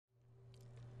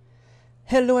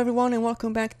Hello everyone and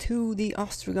welcome back to the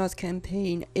Ostrogoths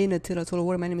campaign in Attila Total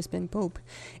War. My name is Ben Pope.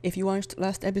 If you watched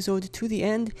last episode to the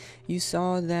end, you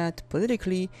saw that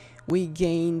politically we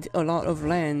gained a lot of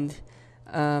land,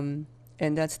 and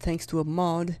that's thanks to a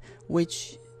mod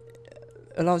which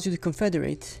allows you to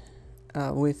confederate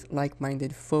with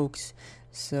like-minded folks.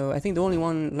 So I think the only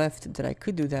one left that I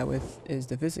could do that with is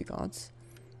the Visigoths.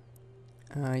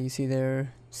 You see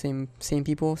there, same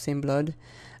people, same blood.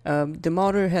 The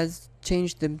modder has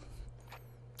changed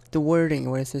the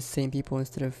wording where it says same people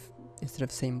instead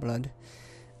of same blood.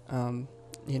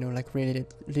 You know, like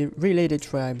related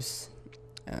tribes,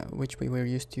 which we were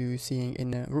used to seeing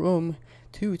in Rome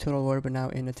to Total War, but now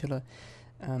in Attila.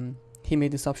 He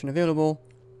made this option available,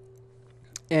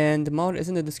 and the mod is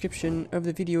in the description of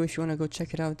the video if you want to go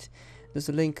check it out. There's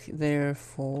a link there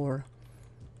for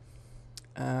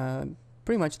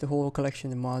pretty much the whole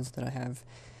collection of mods that I have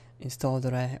installed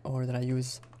that I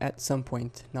use at some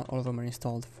point. Not all of them are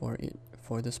installed for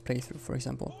this playthrough, for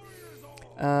example.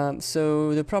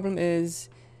 So the problem is,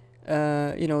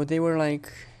 you know, they were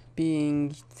like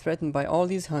being threatened by all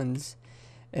these Huns,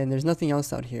 and there's nothing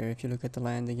else out here. If you look at the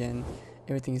land again,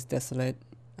 everything is desolate.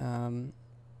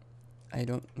 I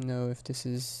don't know if this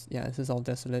is, yeah, this is all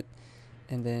desolate,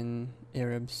 and then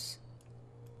Arabs,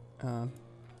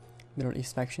 Middle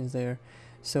East factions there.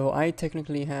 So I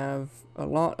technically have a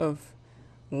lot of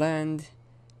land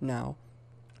now,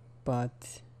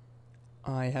 but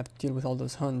I have to deal with all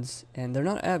those Huns, and they're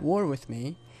not at war with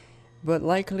me, but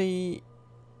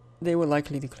they will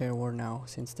likely declare war now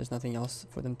since there's nothing else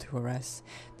for them to harass.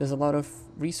 There's a lot of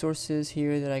resources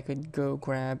here that I could go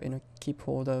grab and keep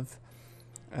hold of,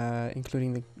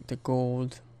 including the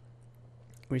gold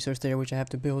resource there, which I have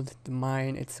to build the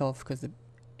mine itself because the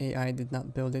AI did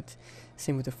not build it.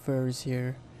 Same with the furs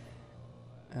here.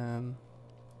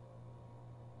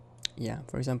 Yeah,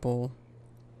 for example,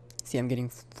 see, I'm getting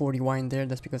 40 wine there.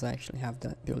 That's because I actually have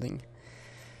that building.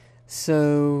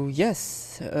 So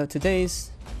yes,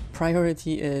 today's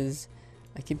priority is,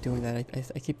 I keep doing that,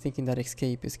 I keep thinking that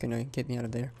escape is gonna get me out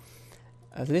of there.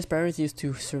 Today's priority is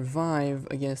to survive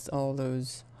against all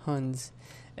those Huns,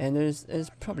 and there's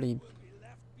probably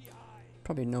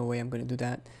no way I'm gonna do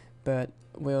that, but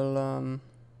we'll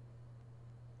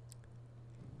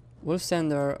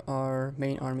send our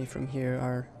main army from here,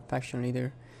 our faction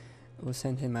leader. We'll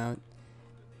send him out.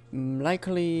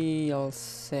 Likely I'll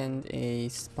send a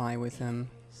spy with him,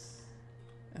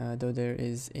 though there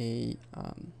is a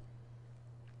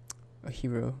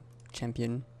hero,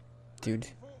 champion, dude,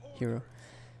 hero.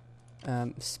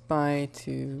 Spy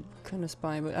to kind of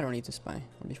spy, but I don't need to spy,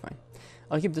 I'll be fine.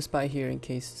 I'll keep the spy here in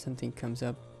case something comes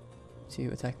up to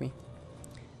attack me.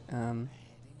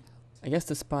 I guess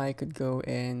the spy could go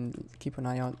and keep an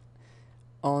eye out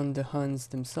on the Huns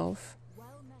themselves.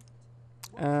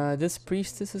 This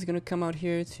priestess is gonna come out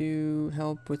here to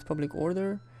help with public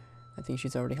order. I think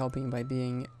she's already helping by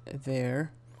being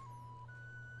there.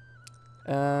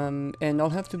 And I'll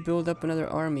have to build up another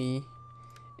army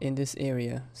in this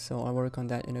area, so I'll work on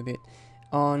that in a bit.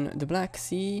 On the Black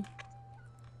Sea,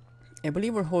 I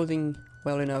believe we're holding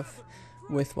well enough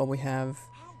with what we have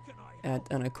at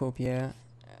Anacopia.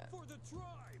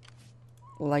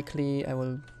 Likely I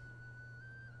will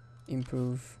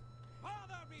improve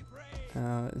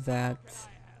that.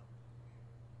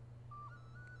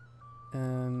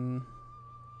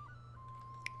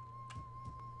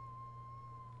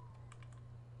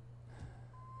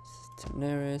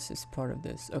 Daenerys is part of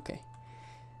this. Okay,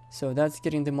 so that's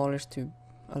getting demolished to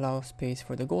allow space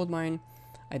for the gold mine.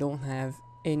 I don't have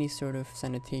any sort of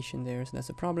sanitation there, so that's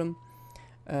a problem.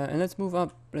 And let's move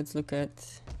up. Let's look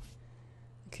at,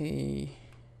 okay,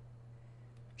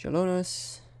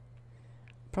 Jalonos.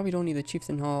 Probably don't need the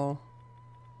chieftain hall.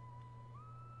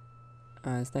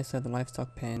 It's nice to have the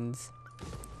livestock pens.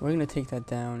 We're gonna take that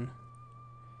down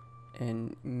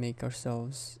and make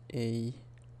ourselves a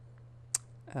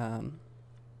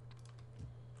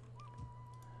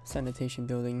sanitation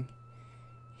building.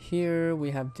 Here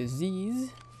we have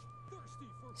disease,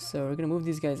 so we're gonna move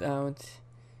these guys out,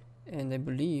 and I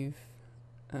believe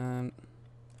I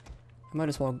might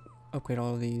as well upgrade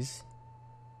all of these.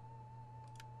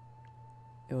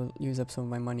 It will use up some of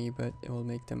my money, but it will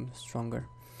make them stronger.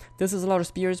 This is a lot of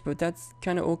spears, but that's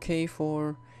kind of okay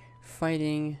for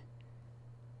fighting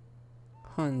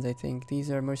Huns, I think. These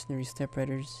are mercenary step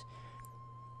riders,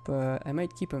 but I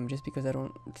might keep them just because I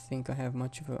don't think I have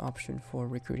much of an option for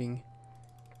recruiting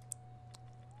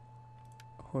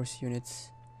horse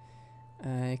units.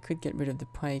 I could get rid of the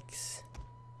pikes.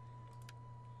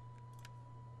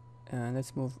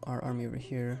 Let's move our army over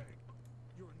here.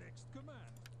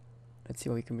 Let's see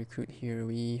what we can recruit here.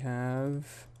 We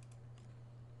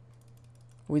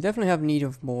definitely have need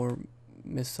of more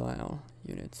missile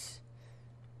units.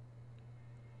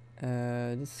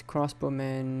 This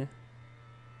crossbowman is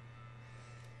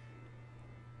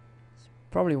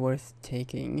probably worth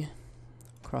taking.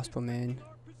 Crossbowman.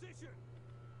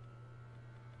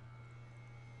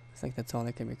 I think that's all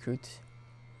I can recruit.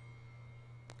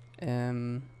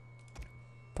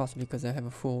 Possibly because I have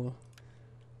a full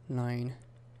line.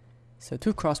 So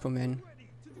 2 crossbowmen.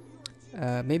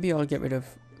 Maybe I'll get rid of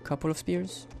a couple of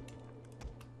spears.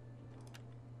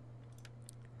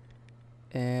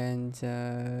 And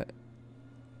I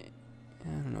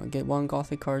don't know, get 1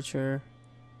 Gothic archer.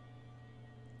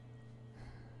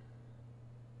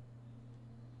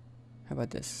 How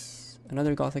about this?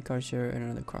 Another Gothic archer and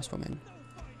another crossbowman.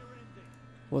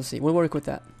 We'll see. We'll work with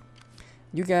that.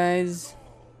 You guys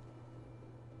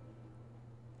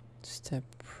step.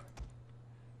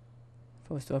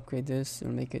 Supposed to upgrade this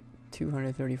and make it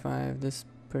 235. This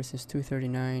person's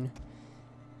 239.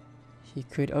 He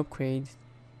could upgrade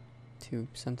to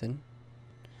something.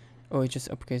 Oh, it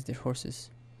just upgrades their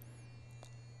horses.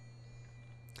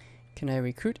 Can I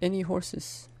recruit any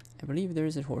horses? I believe there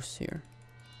is a horse here.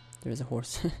 There is a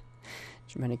horse.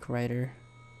 Germanic rider.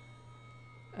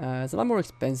 It's a lot more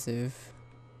expensive.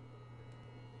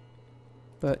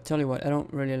 But tell you what, I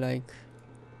don't really like...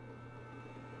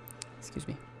 Excuse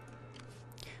me.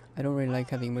 I don't really like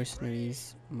having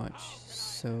mercenaries much,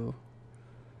 so...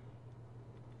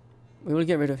 we will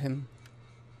get rid of him.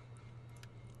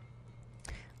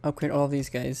 Upgrade all of these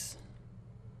guys.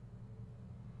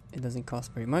 It doesn't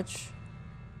cost very much.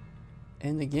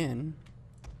 And again...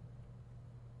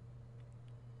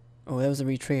 oh, that was a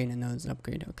retrain and now it's an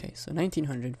upgrade. Okay, so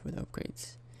 1900 for the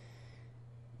upgrades.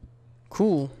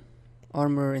 Cool.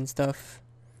 Armor and stuff.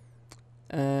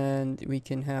 And we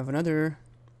can have another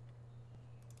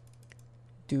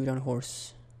dude on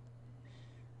horse.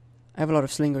 I have a lot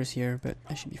of slingers here, but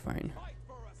I should be fine.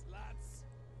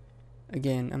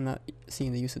 Again, I'm not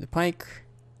seeing the use of the pike.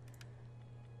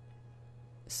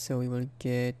 So we will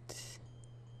get...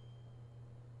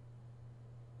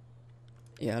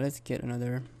 yeah, let's get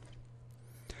another...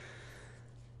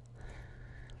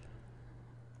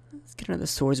 let's get another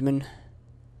swordsman.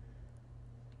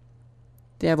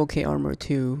 They have okay armor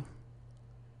too.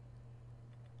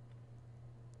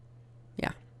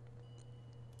 Yeah.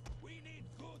 We need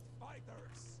good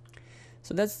fighters.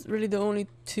 So that's really the only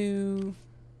 2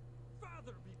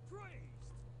 Father be praised.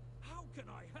 How can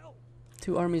I help?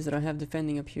 2 armies that I have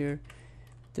defending up here.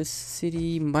 This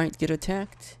city might get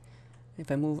attacked.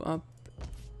 If I move up,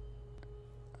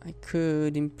 I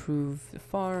could improve the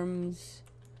farms.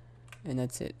 And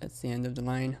that's it. That's the end of the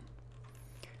line.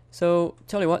 So,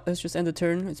 tell you what, let's just end the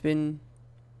turn. It's been...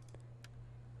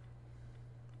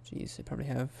 jeez, I probably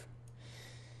have...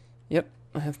 yep,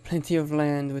 I have plenty of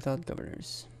land without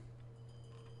governors.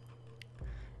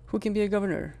 Who can be a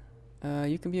governor?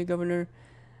 You can be a governor.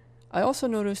 I also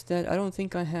noticed that I don't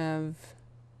think I have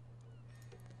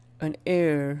an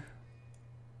heir.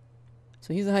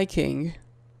 So he's a high king.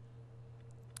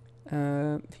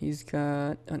 He's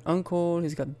got an uncle,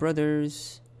 he's got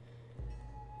brothers,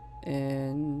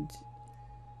 and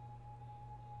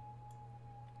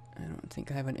I don't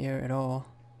think I have an heir at all.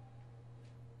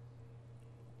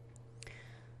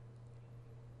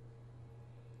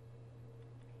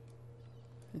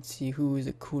 Let's see who is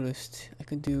the coolest. I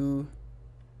could do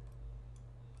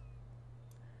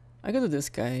this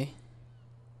guy.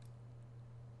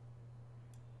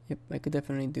 Yep, I could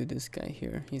definitely do this guy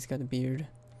here. He's got a beard.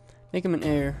 Make him an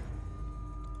heir.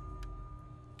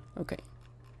 Okay.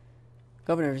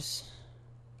 Governors.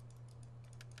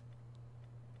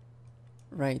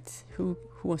 Right. Who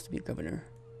wants to be a governor?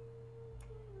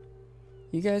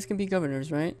 You guys can be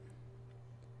governors, right?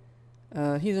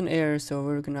 He's an heir, so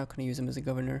we're not going to use him as a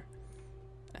governor.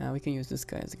 We can use this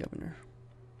guy as a governor.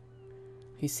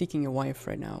 He's seeking a wife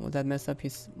right now. Will that mess up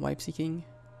his wife seeking?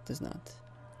 Does not.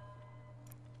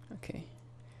 Okay.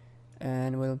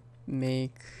 And we'll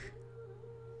make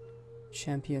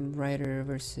champion rider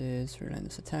versus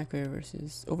relentless attacker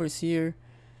versus overseer.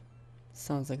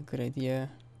 Sounds like a good idea.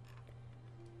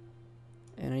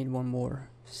 And I need 1 more.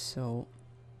 So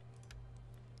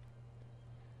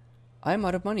I'm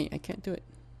out of money. I can't do it.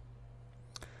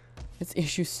 Let's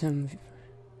issue some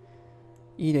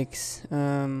edicts.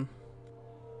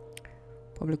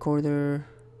 Public order,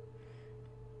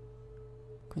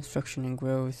 construction and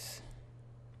growth.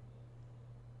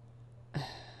 I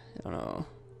don't know.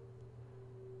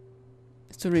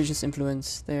 It's religious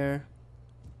influence there,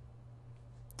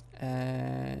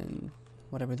 and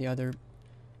whatever the other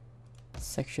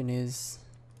section is.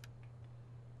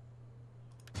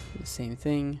 the same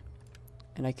thing.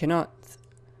 And I cannot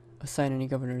assign any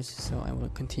governors, so I will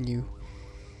continue.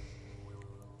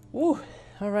 Woo!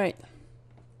 Alright.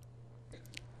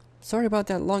 Sorry about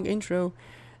that long intro,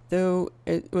 though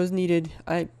it was needed.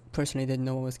 I personally didn't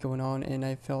know what was going on, and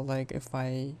I felt like if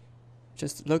I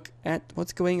just look at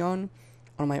what's going on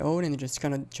my own and just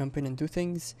kind of jump in and do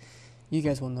things, you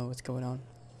guys will know what's going on.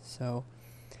 So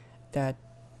that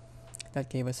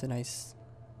gave us a nice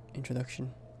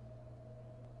introduction.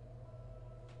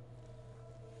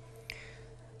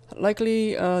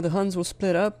 Likely the Huns will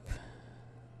split up,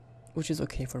 which is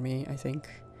okay for me. I think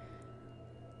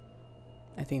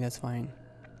that's fine.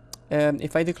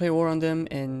 If I declare war on them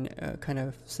and kind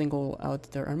of single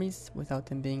out their armies without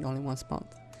them being only one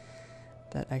spot,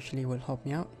 that actually will help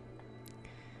me out.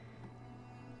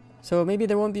 So maybe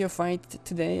there won't be a fight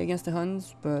today against the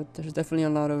Huns, but there's definitely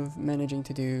a lot of managing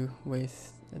to do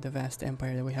with the vast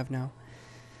empire that we have now.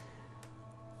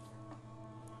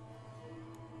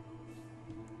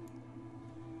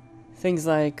 Things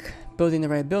like building the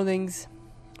right buildings,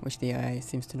 which the AI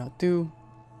seems to not do.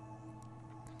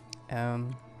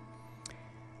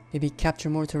 Maybe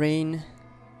capture more terrain.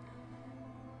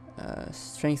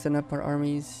 Strengthen up our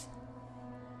armies.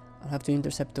 I'll have to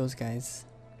intercept those guys.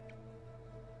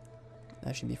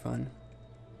 That should be fun.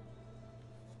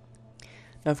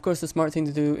 Now, of course, the smart thing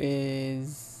to do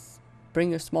is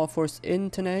bring a small force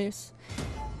in Tanais,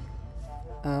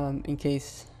 in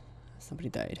case somebody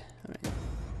died. Alright.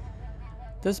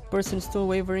 This person is still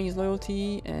wavering his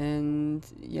loyalty, and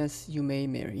yes, you may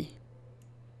marry.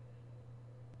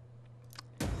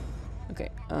 Okay,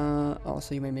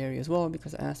 also you may marry as well,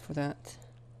 because I asked for that.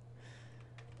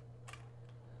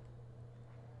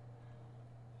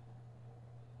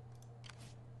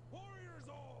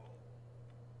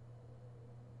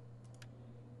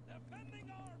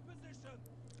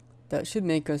 That should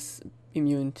make us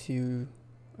immune to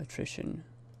attrition.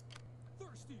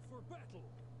 Thirsty for battle.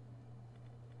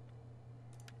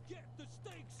 Get the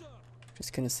stakes up.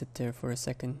 Just gonna sit there for a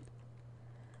second.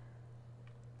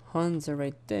 Huns are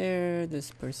right there.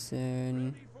 This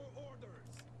person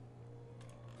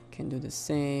can do the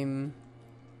same.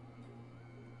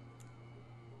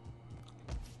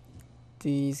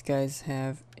 These guys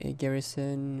have a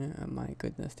garrison. My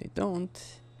goodness, they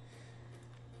don't.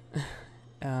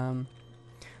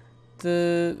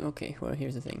 Okay, well,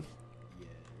 here's the thing.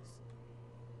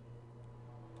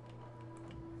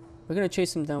 We're gonna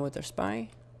chase them down with our spy.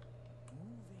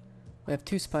 We have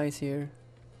 2 spies here.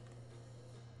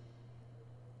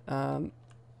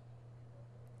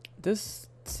 This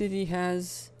city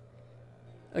has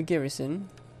a garrison.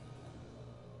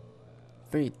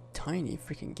 Very tiny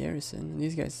freaking garrison.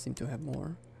 These guys seem to have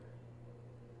more.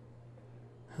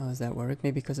 How does that work?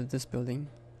 Maybe because of this building.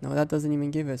 No, that doesn't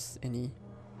even give us any.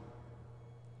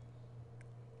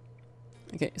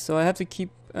 Okay, so I have to keep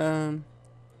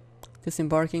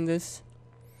disembarking this.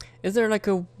 Is there like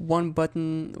a one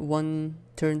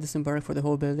turn disembark for the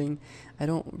whole building? I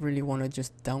don't really want to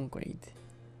just downgrade.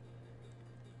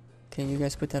 Can you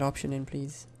guys put that option in,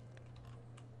 please?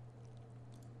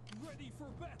 Ready for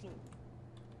battle.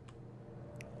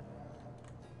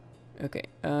 Okay,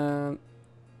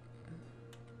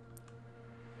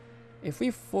 if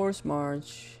we force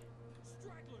march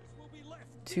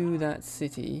to that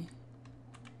city,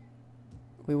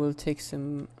 we will take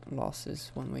some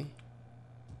losses, won't we?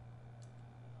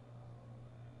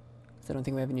 I don't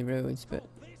think we have any roads, but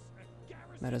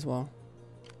might as well.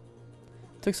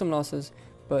 Took some losses,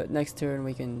 but next turn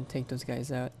we can take those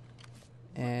guys out.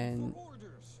 And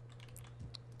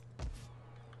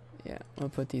yeah, we'll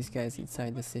put these guys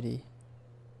inside the city.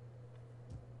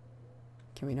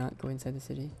 Can we not go inside the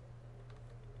city?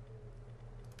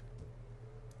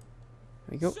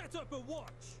 There we go.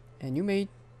 And you may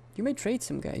trade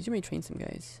some guys. You may train some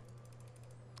guys.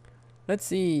 Let's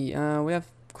see. We have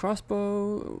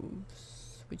crossbow,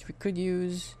 which we could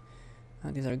use.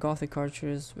 These are Gothic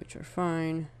archers, which are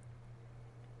fine.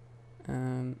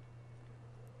 I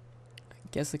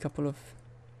guess a couple of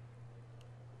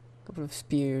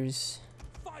spears.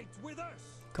 Fight with us.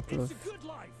 Couple of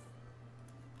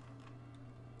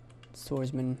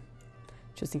swordsmen,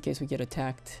 just in case we get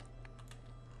attacked.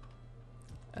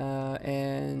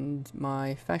 And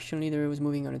my faction leader was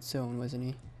moving on its own, wasn't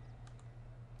he?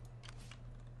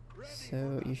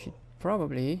 So you should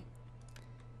probably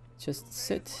just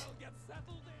sit.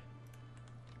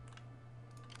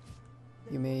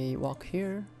 You may walk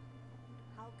here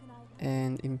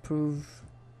and improve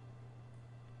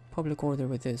public order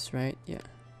with this, right? Yeah.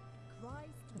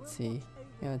 Let's see.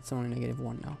 Yeah, it's only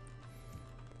 -1 now.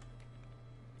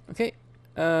 Okay.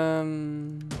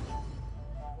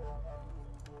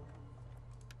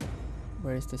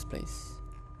 Where is this place?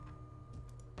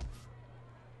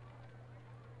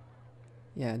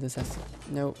 Yeah, this has to...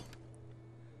 No.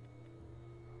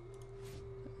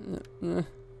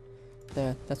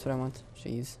 There, that's what I want.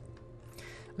 Jeez.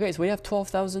 Okay, so we have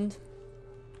 12,000.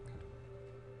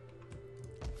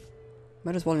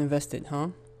 Might as well invest it, huh?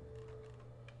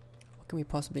 What can we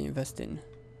possibly invest in?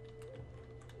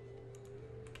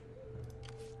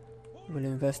 We'll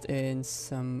invest in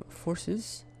some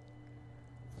forces.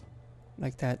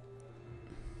 Like that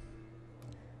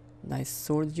nice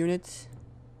sword unit.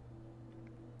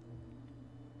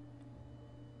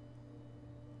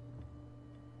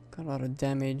 Got a lot of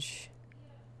damage.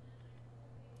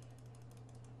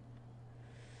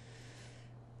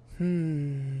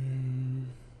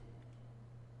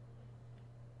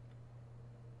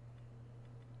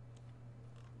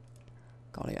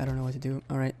 Golly, I don't know what to do.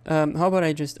 Alright, how about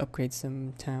I just upgrade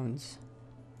some towns?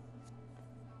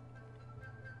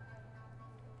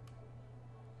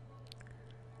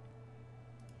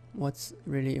 What's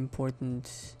really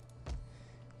important?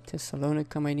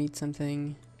 Thessalonica might need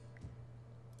something.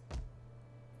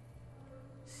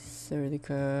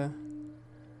 Serdica.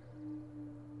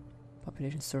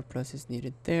 Population surplus is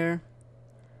needed there.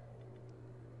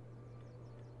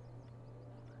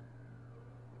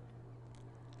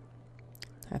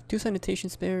 I have 2 sanitation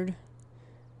spared.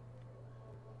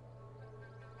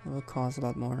 It will cost a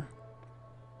lot more.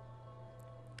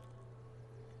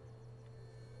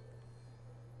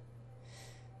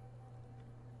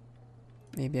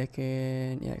 Maybe I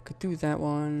can... yeah, I could do that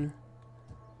one.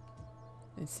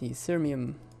 Let's see,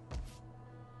 Sirmium.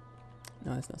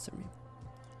 No, it's not Sirmium.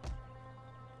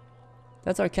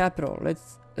 That's our capital.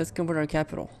 Let's convert our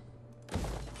capital.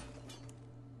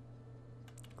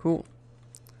 Cool.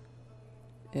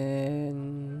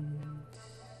 And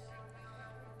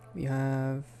we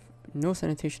have no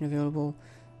sanitation available,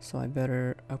 so I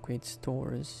better upgrade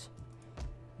stores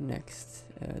next.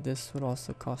 This would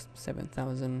also cost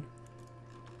 7,000.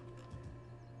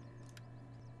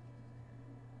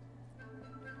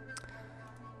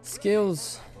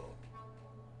 Skills.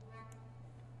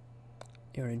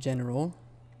 You're a general.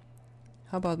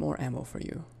 How about more ammo for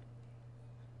you?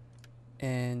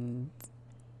 And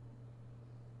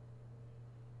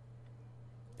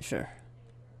sure.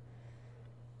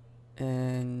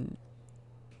 And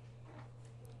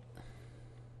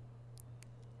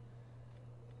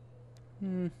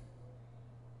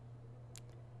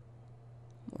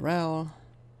morale.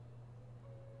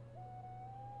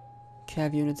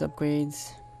 Cav units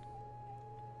upgrades.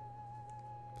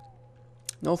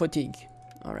 No fatigue.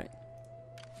 Alright.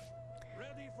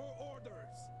 Ready for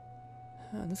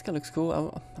orders. This guy looks cool.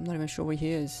 I'm not even sure where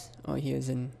he is. Oh, he is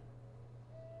in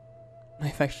my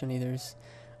faction leader's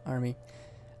army.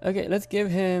 Okay, let's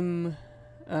give him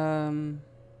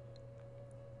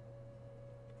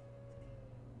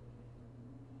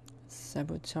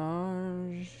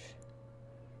sabotage.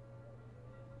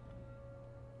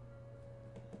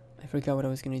 I forgot what I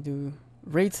was gonna do.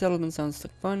 Raid settlement sounds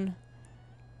like fun.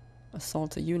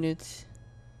 Assault a unit.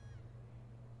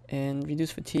 And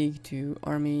reduce fatigue to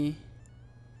army.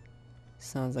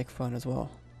 Sounds like fun as well.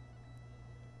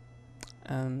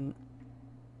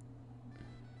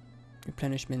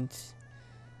 Replenishment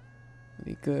would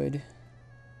be good.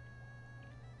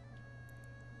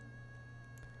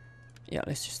 Yeah,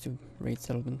 let's just do raid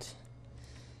settlement.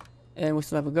 And we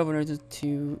still have a governor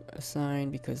to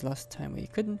assign because last time we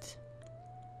couldn't.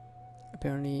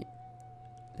 Apparently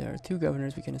there are 2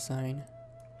 governors we can assign.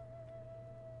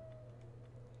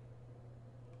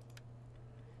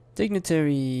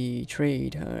 Dignitary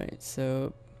trade. Alright,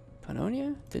 so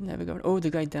Pannonia didn't have a governor. Oh, the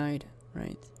guy died.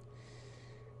 Right.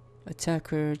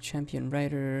 Attacker, champion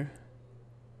rider.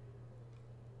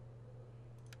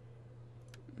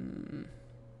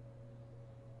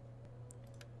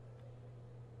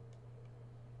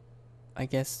 I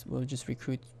guess we'll just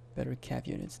recruit better cav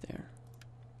units there.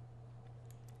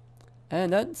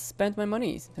 And that spent my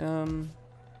money. We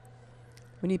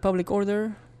need public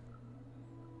order.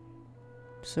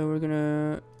 So we're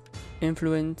gonna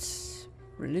influence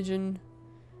religion.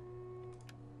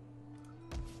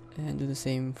 And do the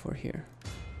same for here.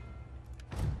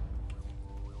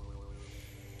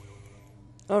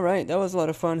 Alright, that was a lot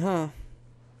of fun, huh?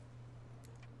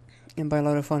 And by a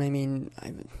lot of fun, I mean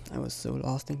I was so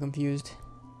lost and confused.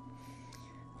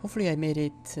 Hopefully, I made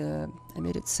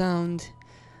it sound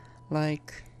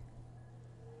like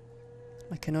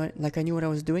I knew what I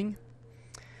was doing.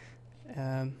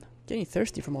 Getting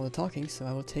thirsty from all the talking, so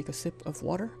I will take a sip of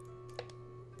water.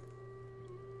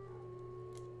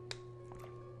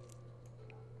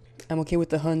 I'm okay with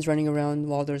the Huns running around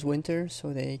while there's winter,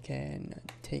 so they can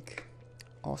take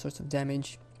all sorts of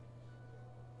damage.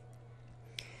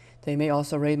 They may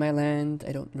also raid my land,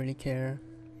 I don't really care.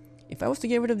 If I was to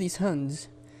get rid of these Huns,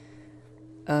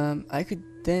 I could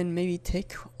then maybe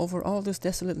take over all this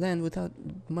desolate land without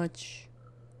much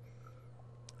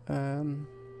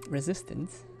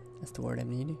resistance. That's the word I'm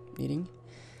needing.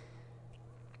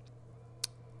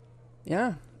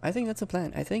 Yeah, I think that's a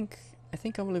plan. I think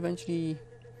I will eventually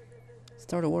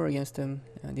start a war against them.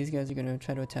 These guys are gonna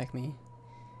try to attack me.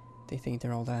 They think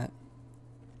they're all that.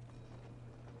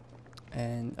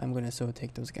 And I'm gonna so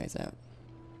take those guys out.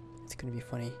 It's gonna be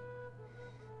funny.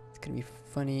 It's gonna be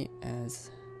funny as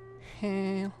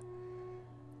hell.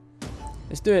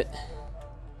 Let's do it.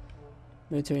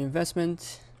 Military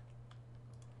investment.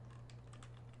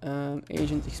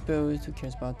 Agent exposed. Who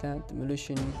cares about that?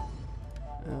 Demolition.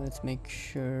 Let's make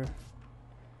sure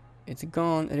it's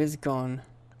gone. It is gone.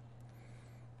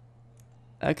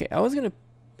 Okay, I was gonna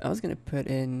put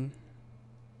in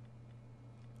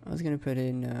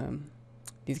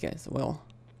these guys. Well,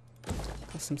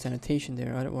 some sanitation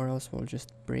there, or else we'll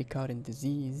just break out in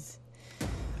disease.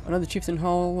 Another chieftain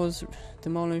hall was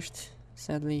demolished.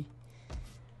 Sadly,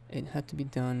 it had to be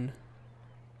done.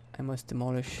 I must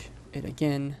demolish it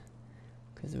again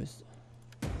because there was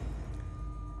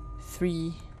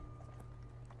 3.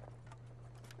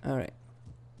 All right,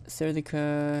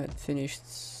 Serdica finished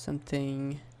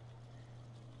something.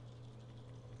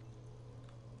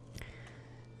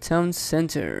 Town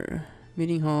center,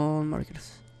 meeting hall,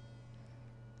 markets.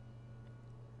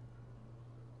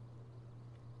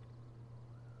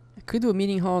 I could do a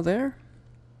meeting hall there.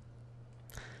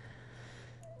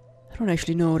 I don't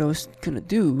actually know what I was gonna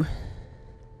do.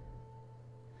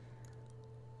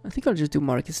 I think I'll just do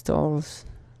market stalls.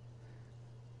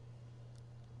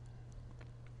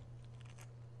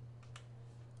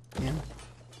 Yeah.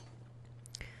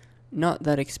 Not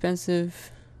that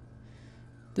expensive.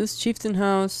 This chieftain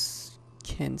house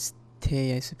can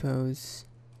stay, I suppose.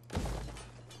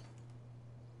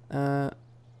 And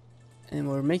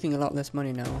we're making a lot less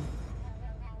money now.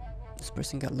 This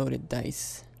person got loaded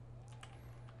dice.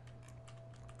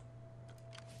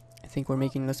 I think we're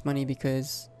making less money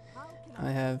because I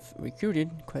have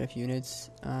recruited quite a few units.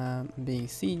 Being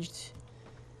sieged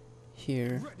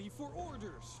here. Ready for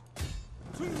orders.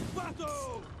 To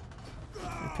battle.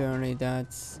 Apparently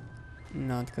that's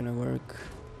not gonna work.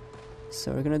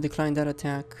 So we're gonna decline that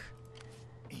attack.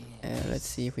 Let's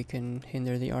see if we can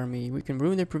hinder the army. We can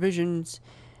ruin their provisions,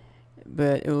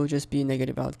 but it will just be a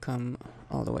negative outcome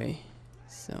all the way.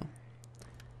 So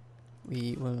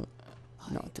we will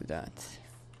not do that.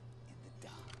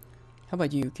 How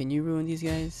about you? Can you ruin these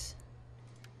guys?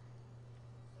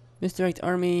 Misdirect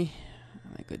army. Oh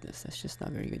my goodness, that's just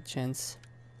not a very good chance.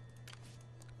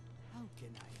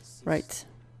 Right.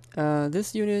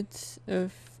 This unit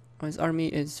of his army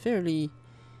is fairly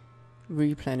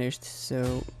replenished,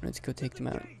 so let's go take them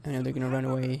out. I know they're gonna run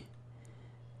away,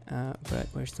 but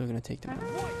we're still gonna take them out.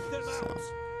 So.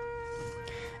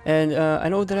 And I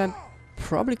know that I'm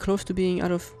probably close to being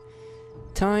out of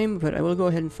time, but I will go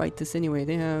ahead and fight this anyway.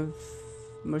 They have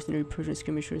mercenary Persian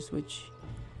skirmishers, which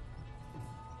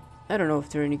I don't know if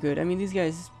they're any good. I mean, these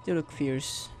guys, they look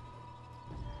fierce,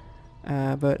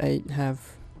 but I have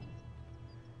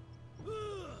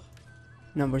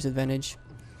numbers advantage.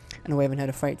 I know we haven't had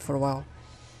a fight for a while,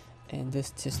 and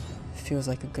this just feels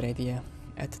like a good idea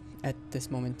at this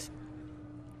moment.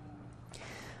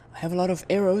 I have a lot of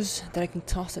arrows that I can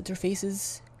toss at their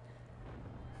faces.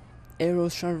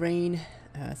 Arrows shall rain,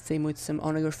 same with some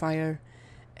onager fire,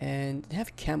 and they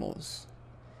have camels,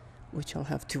 which I'll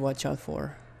have to watch out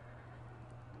for.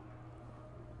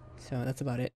 So that's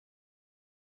about it.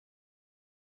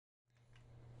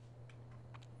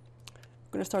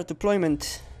 I'm gonna start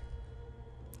deployment.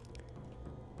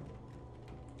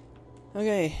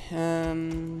 Okay,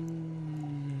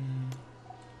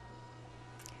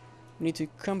 we need to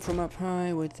come from up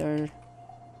high with our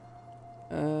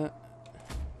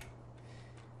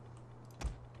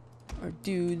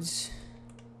dudes.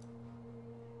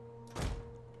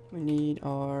 We need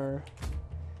our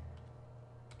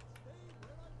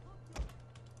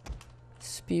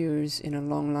spears in a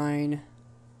long line.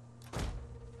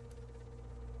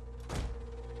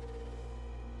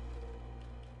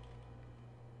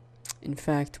 In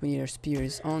fact, we need our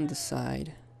spears on the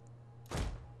side.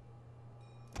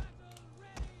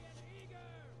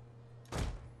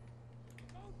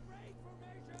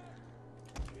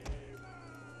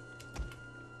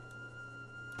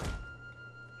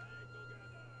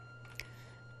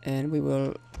 And we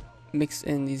will mix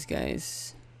in these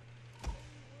guys.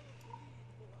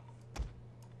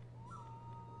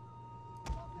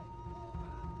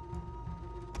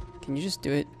 Can you just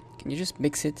do it? Can you just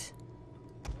mix it?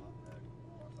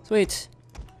 Sweet.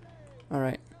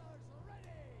 Alright.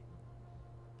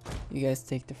 You guys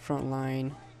take the front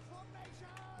line.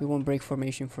 We won't break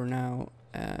formation for now.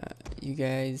 You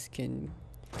guys can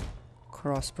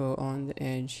crossbow on the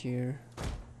edge here.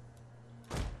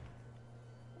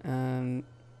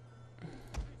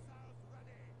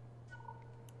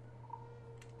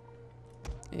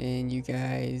 And you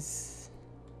guys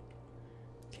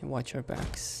can watch our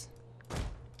backs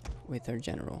with our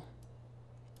general.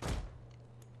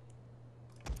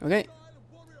 Okay.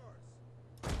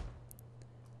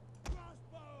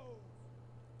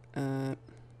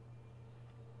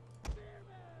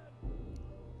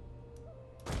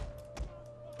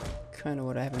 Kind of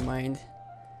what I have in mind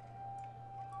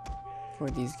for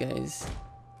these guys.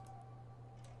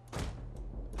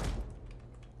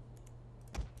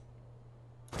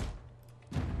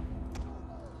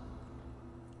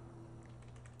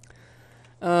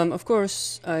 Of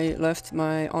course, I left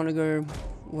my onager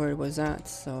where it was at,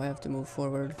 so I have to move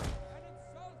forward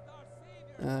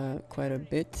quite a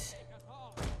bit.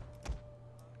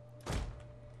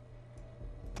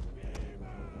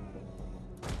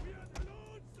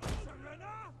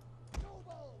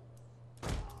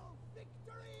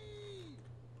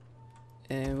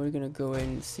 And we're gonna go in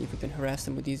and see if we can harass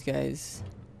them with these guys.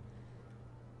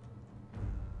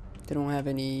 They don't have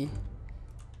any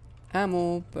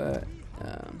ammo, but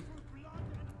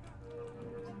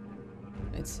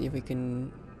let's see if we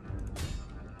can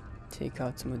take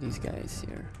out some of these guys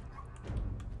here.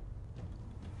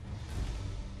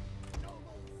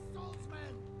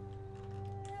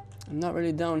 I'm not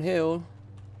really downhill,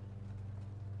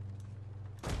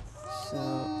 so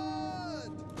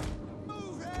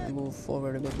I'll move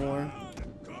forward a bit more.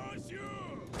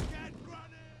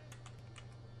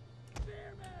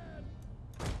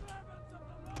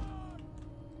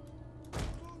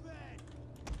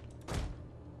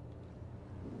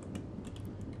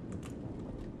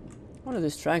 I want to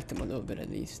distract them a little bit at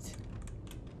least.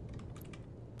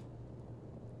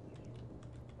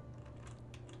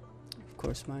 Of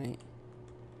course, my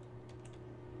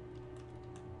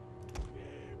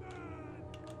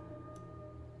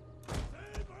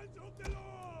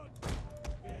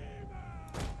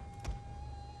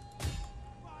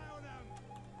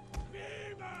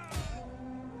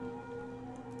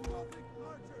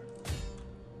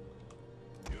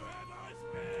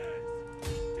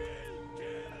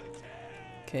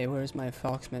okay, where's my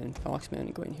Foxman?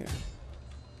 Foxman, go in here.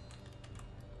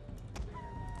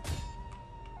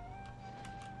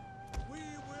 We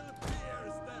will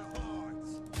pierce their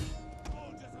hordes.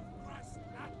 Soldiers of Christ,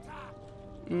 attack!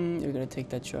 You're gonna take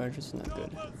that charge, it's not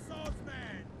good. Noble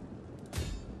swordsmen!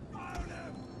 Fire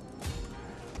them!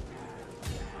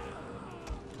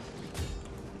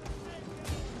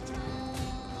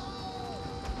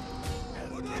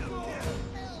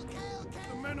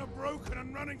 The men are broken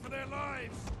and running for their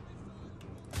lives.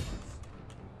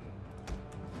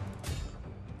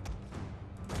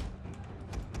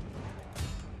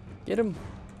 Get him!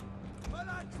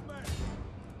 Axemen!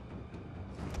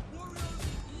 Warriors!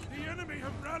 The enemy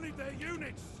have rallied their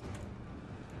units.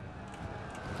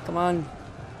 Come on!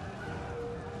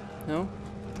 No?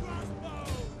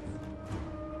 Crossbow!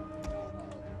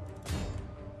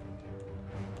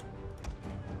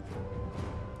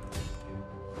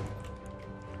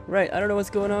 Right, I don't know what's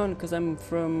going on because I'm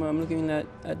looking at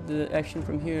the action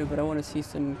from here, but I want to see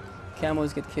some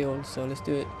camos get killed, so let's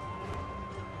do it.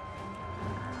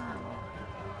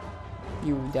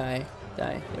 You die.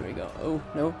 There we go. Oh,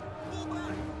 no.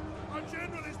 Our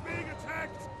general is being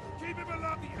attacked. Keep him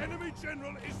alive. The enemy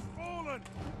general is fallen.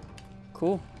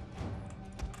 Cool.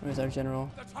 Where's our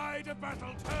general? The tide of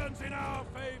battle turns in our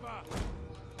favor.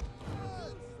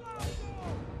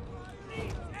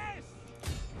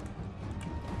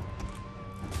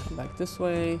 Come back this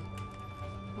way.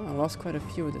 Oh, I lost quite a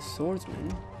few of the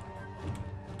swordsmen.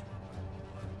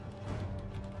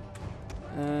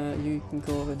 You can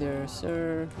go over there,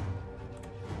 sir.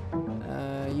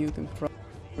 You can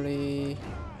probably...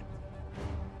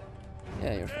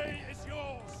 Yeah, you're fine.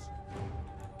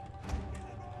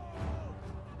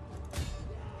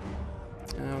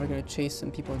 We're gonna chase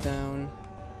some people down.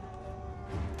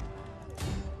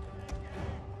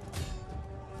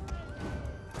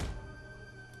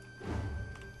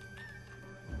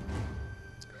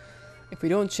 If we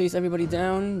don't chase everybody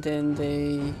down, then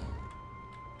they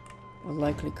will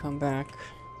likely come back,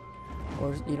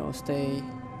 or you know, stay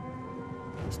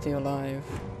alive.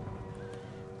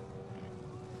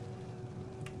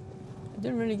 I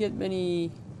didn't really get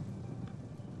many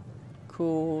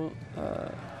cool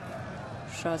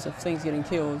shots of things getting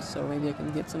killed, so maybe I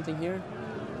can get something here.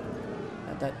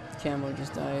 That camel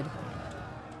just died.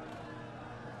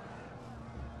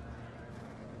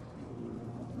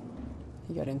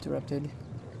 He got interrupted.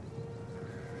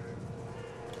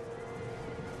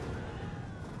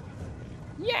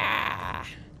 Yeah!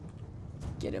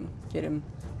 Get him, get him.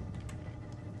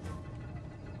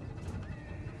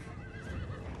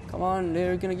 Come on,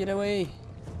 they're gonna get away.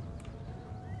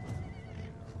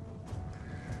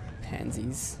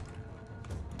 Pansies.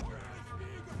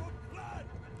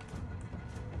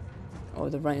 Oh,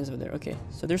 the Ryan's over there. Okay,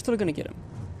 so they're still gonna get him.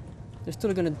 They're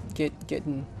still gonna get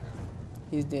him.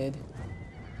 He's dead.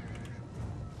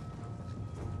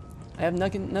 I have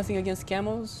nothing against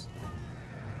camels,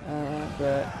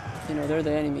 but you know they're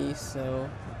the enemy, so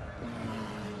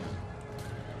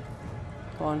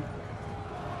come on.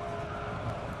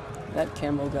 That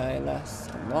camel guy lasts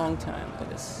a long time. Look at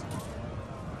this.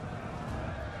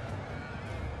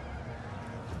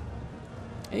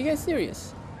 Are you guys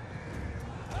serious?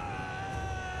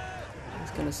 I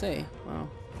was gonna say, wow.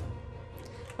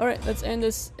 Alright, let's end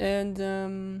this, and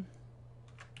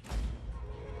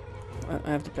I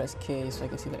have to press K so I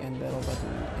can see the end battle button,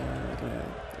 and we're gonna,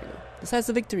 there we go. This has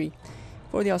the victory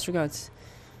for the Ostrogoths.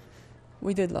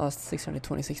 We did lost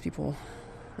 626 people,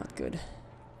 not good.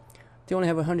 They only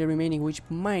have 100 remaining, which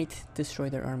might destroy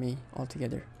their army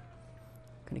altogether.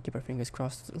 Gonna keep our fingers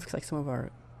crossed. It looks like some of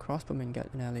our crossbowmen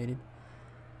got annihilated,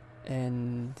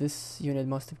 and this unit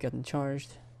must have gotten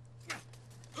charged.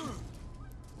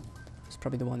 It's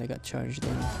probably the one that got charged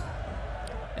in.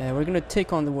 We're gonna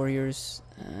take on the warriors.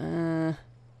 No,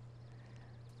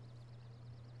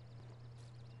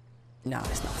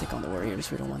 let's not take on the warriors.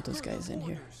 We don't want those guys in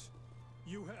here.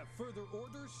 You have further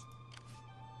orders?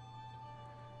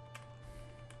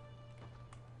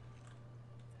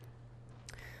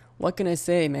 What can I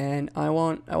say, man? I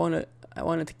wanted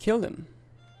to kill them.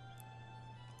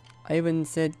 I even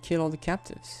said kill all the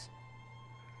captives.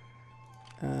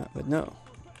 But no.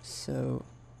 So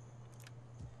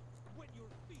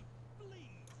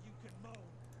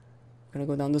I'm gonna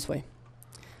go down this way.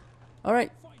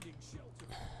 Alright.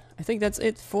 I think that's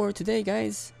it for today,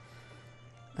 guys.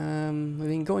 We've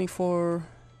been going for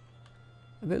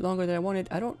a bit longer than I wanted.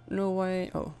 I don't know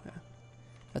why. Oh, yeah.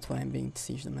 That's why I'm being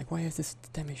sieged. I'm like, why is this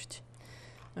damaged?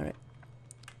 Alright.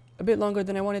 A bit longer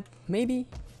than I wanted, maybe.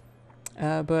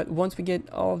 But once we get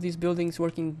all of these buildings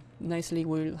working nicely,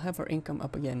 we'll have our income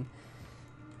up again.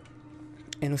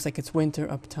 And it looks like it's winter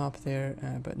up top there,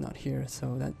 but not here,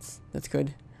 so that's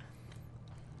good.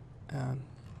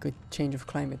 Good change of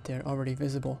climate there, already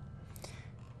visible.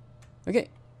 Okay,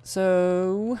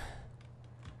 so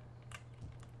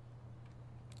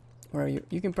where are you?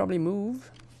 You can probably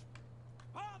move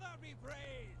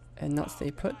and not stay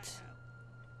put.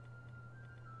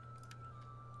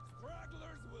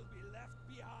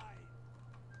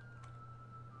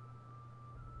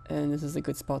 And this is a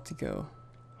good spot to go.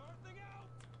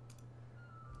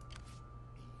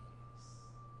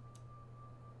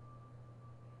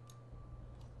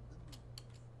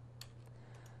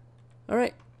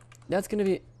 Alright, that's gonna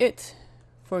be it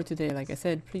for today. Like I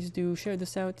said, please do share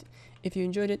this out if you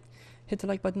enjoyed it. Hit the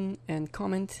like button and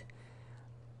comment.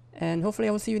 And hopefully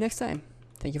I will see you next time.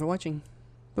 Thank you for watching.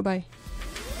 Bye bye.